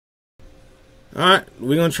Alright,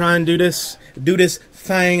 we're gonna try and do this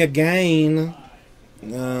thing again.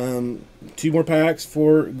 Two more packs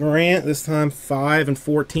for Grant, this time 5 and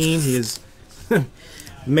 14. He has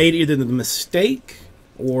made either the mistake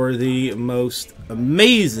or the most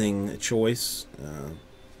amazing choice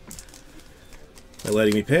by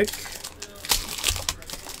letting me pick.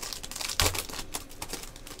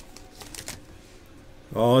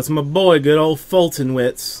 Oh, it's my boy, good old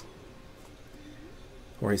Fultonwitz.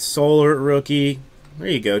 Or a solar rookie. There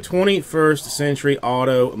you go. 21st century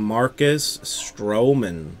auto, Marcus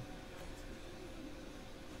Stroman.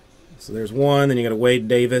 So there's one. Then you got a Wade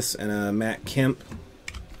Davis and a Matt Kemp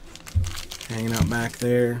hanging out back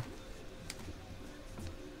there.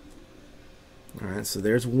 Alright, so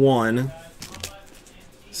there's one.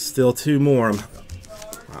 Still two more.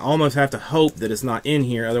 I almost have to hope that it's not in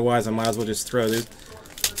here. Otherwise, I might as well just throw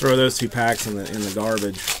those two packs in the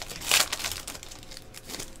garbage.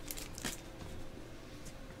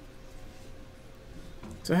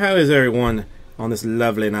 So how is everyone on this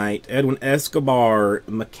lovely night? Edwin Escobar,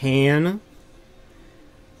 McCann,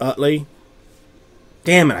 Utley.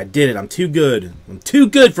 Damn it, I did it. I'm too good. I'm too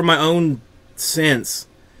good for my own sense.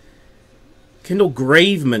 Kendall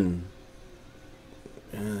Graveman.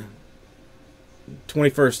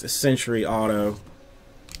 21st century auto.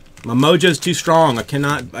 My mojo's too strong.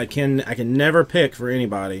 I can never pick for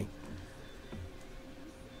anybody.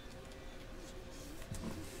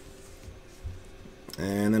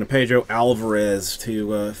 And then a Pedro Alvarez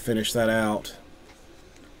to finish that out.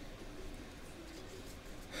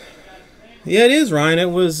 Yeah, it is Ryan. It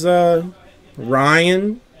was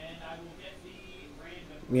Ryan.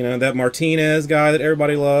 You know, that Martinez guy that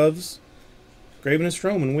everybody loves. Graven and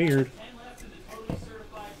Stroman, weird.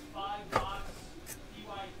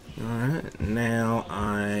 Alright, now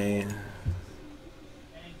I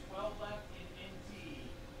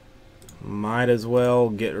might as well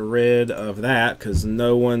get rid of that because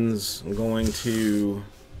no one's going to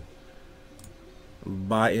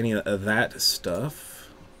buy any of that stuff.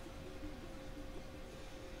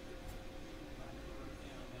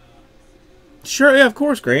 Sure, yeah, of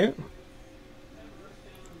course, Grant.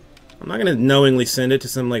 I'm not going to knowingly send it to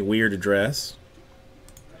some like weird address.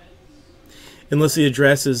 Unless the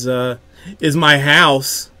address is my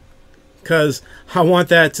house. Because I want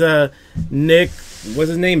that Nick... What's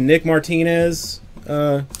his name? Nick Martinez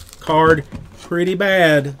card pretty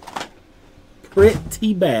bad.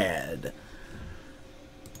 Pretty bad.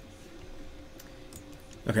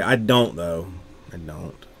 Okay, I don't, though. I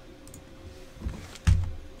don't.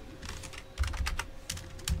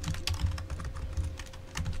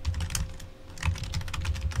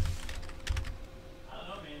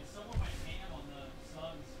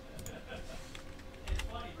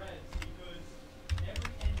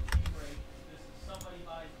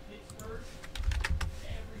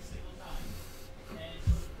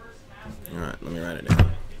 Alright, let me write it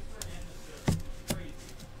down.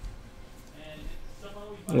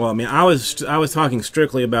 Well, I mean, I was talking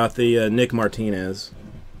strictly about the Nick Martinez.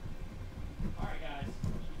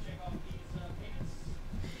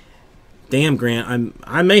 Damn, Grant,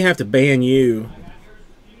 I may have to ban you.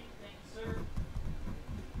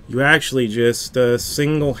 You actually just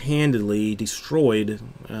single-handedly destroyed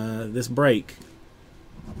this break.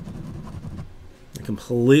 I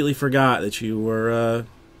completely forgot that you were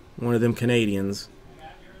one of them Canadians.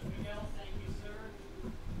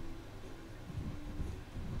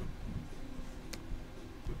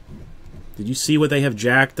 Did you see what they have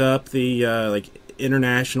jacked up the like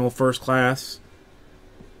international first class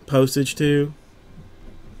postage to?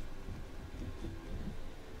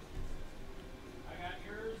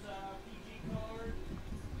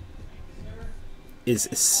 Is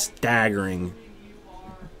staggering.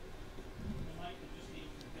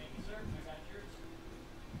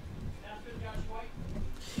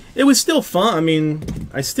 It was still fun. I mean,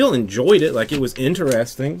 I still enjoyed it. Like, it was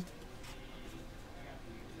interesting.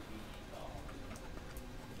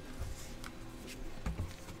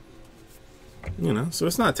 You know, so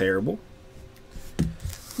it's not terrible.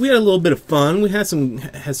 We had a little bit of fun. We had some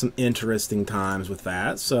interesting times with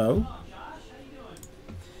that. So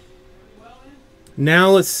now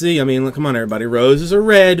let's see. I mean, come on, everybody. Roses are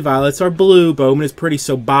red, violets are blue. Bowman is pretty,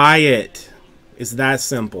 so buy it. It's that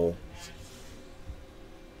simple.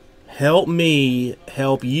 Help me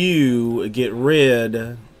help you get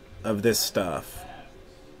rid of this stuff.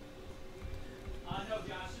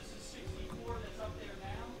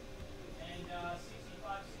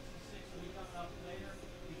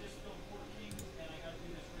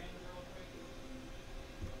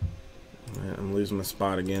 I'm losing my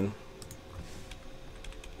spot again.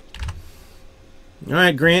 All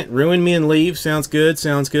right, Grant, ruin me and leave. Sounds good.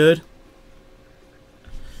 Sounds good.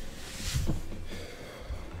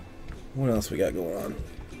 What else we got going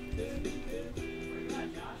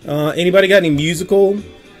on? Anybody got any musical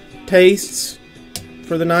tastes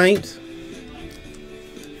for the night?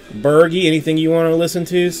 Bergie, anything you want to listen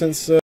to since